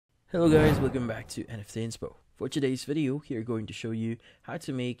Hello guys, welcome back to NFT Inspo. For today's video, we're going to show you how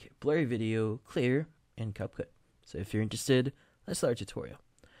to make blurry video clear in CapCut. So if you're interested, let's start the tutorial.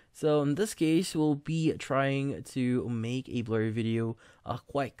 So in this case, we'll be trying to make a blurry video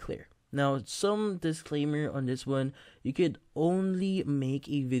quite clear. Now, some disclaimer on this one, you could only make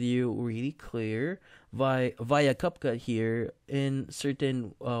a video really clear via CapCut here in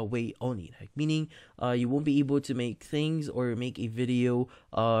certain way only. Like, meaning you won't be able to make things or make a video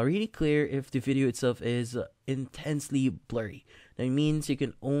really clear if the video itself is intensely blurry. That means you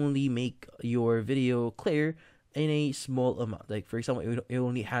can only make your video clear in a small amount. Like, for example, it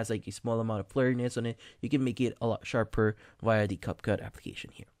only has like a small amount of blurriness on it. You can make it a lot sharper via the CapCut application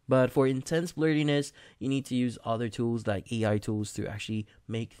here. But for intense blurriness, you need to use other tools like AI tools to actually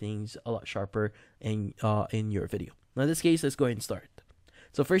make things a lot sharper in your video. Now in this case, let's go ahead and start.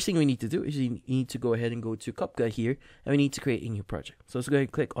 So first thing we need to do is you need to go ahead and go to CapCut here, and we need to create a new project. So let's go ahead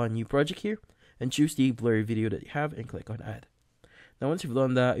and click on new project here and choose the blurry video that you have and click on add. Now once you've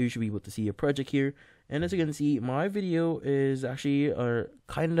done that, you should be able to see your project here. And as you can see, my video is actually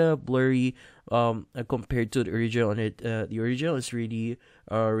kind of blurry compared to the original on it. The original is really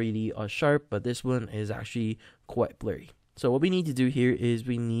sharp, but this one is actually quite blurry. So what we need to do here is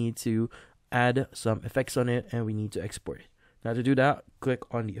we need to add some effects on it, and we need to export it. Now to do that, click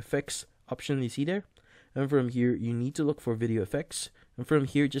on the effects option you see there. And from here, you need to look for video effects. And from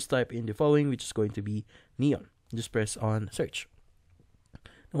here, just type in the following, which is going to be neon. Just press on search.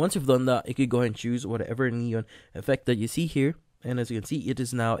 And once you've done that, you could go ahead and choose whatever neon effect that you see here. And as you can see, it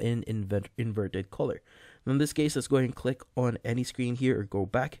is now in inverted color. In this case, let's go ahead and click on any screen here or go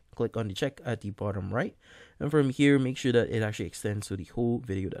back. Click on the check at the bottom right. And from here, make sure that it actually extends to the whole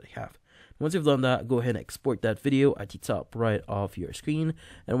video that you have. Once you've done that, go ahead and export that video at the top right of your screen.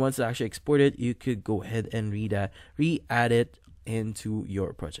 And once it's actually exported, you could go ahead and re-add it into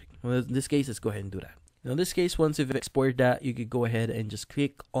your project. Well, in this case, let's go ahead and do that. Now in this case, once you've exported that, you could go ahead and just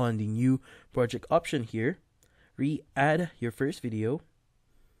click on the new project option here, re-add your first video.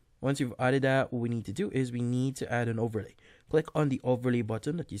 Once you've added that, what we need to do is we need to add an overlay. Click on the overlay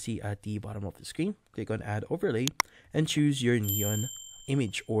button that you see at the bottom of the screen, click on add overlay, and choose your neon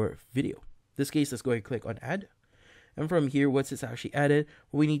image or video. In this case, let's go ahead and click on add. And from here, once it's actually added,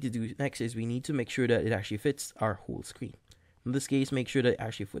 what we need to do next is we need to make sure that it actually fits our whole screen. In this case, make sure that it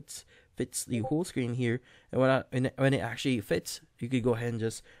actually fits the whole screen here, and when it actually fits, you could go ahead and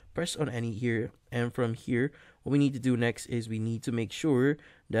just press on any here. And from here, what we need to do next is we need to make sure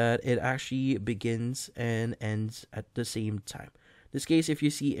that it actually begins and ends at the same time. In this case, if you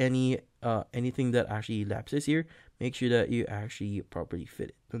see anything that actually lapses here, make sure that you actually properly fit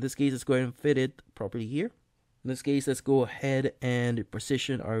it. In this case, let's go ahead and fit it properly here. In this case, let's go ahead and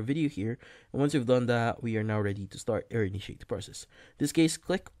position our video here. And once you've done that, we are now ready to start or initiate the process. In this case,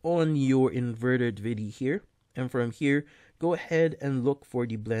 click on your inverted video here. And from here, go ahead and look for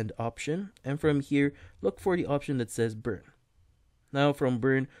the blend option. And from here, look for the option that says burn. Now from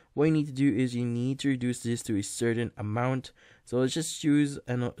burn, what you need to do is you need to reduce this to a certain amount. So let's just choose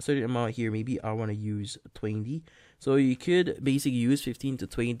a certain amount here. Maybe I want to use 20. So you could basically use 15 to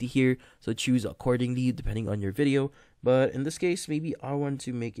 20 here. So choose accordingly depending on your video. But in this case, maybe I want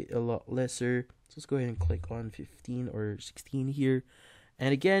to make it a lot lesser. So let's go ahead and click on 15 or 16 here.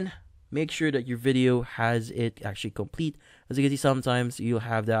 And again, make sure that your video has it actually complete. As you can see, sometimes you'll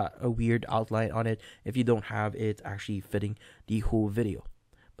have a weird outline on it if you don't have it actually fitting the whole video.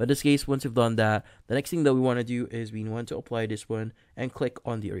 But in this case, once you've done that, the next thing that we want to do is we want to apply this one and click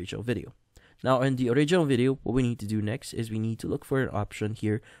on the original video. Now in the original video, what we need to do next is we need to look for an option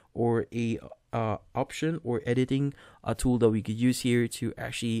here, or a option or editing tool that we could use here to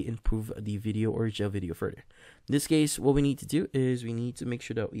actually improve the original video further. In this case, what we need to do is we need to make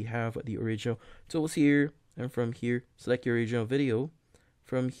sure that we have the original tools here, and from here, select your original video.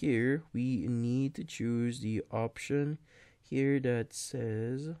 From here, we need to choose the option here that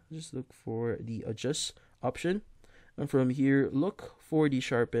says, just look for the adjust option. And from here, look for the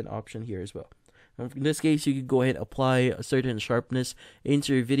sharpen option here as well. And in this case, you could go ahead and apply a certain sharpness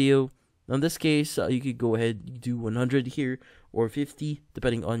into your video. In this case, you could go ahead and do 100 here or 50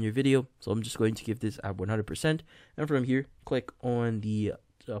 depending on your video. So I'm just going to give this at 100%. And from here, click on the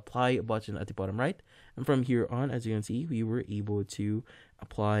apply button at the bottom right. And from here on, as you can see, we were able to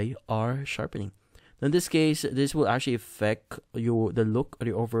apply our sharpening. In this case, this will actually affect the look or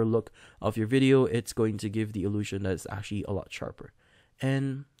the overall look of your video. It's going to give the illusion that it's actually a lot sharper.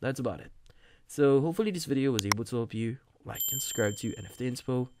 And that's about it. So hopefully this video was able to help you. Like and subscribe to NFT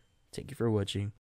Inspo. Thank you for watching.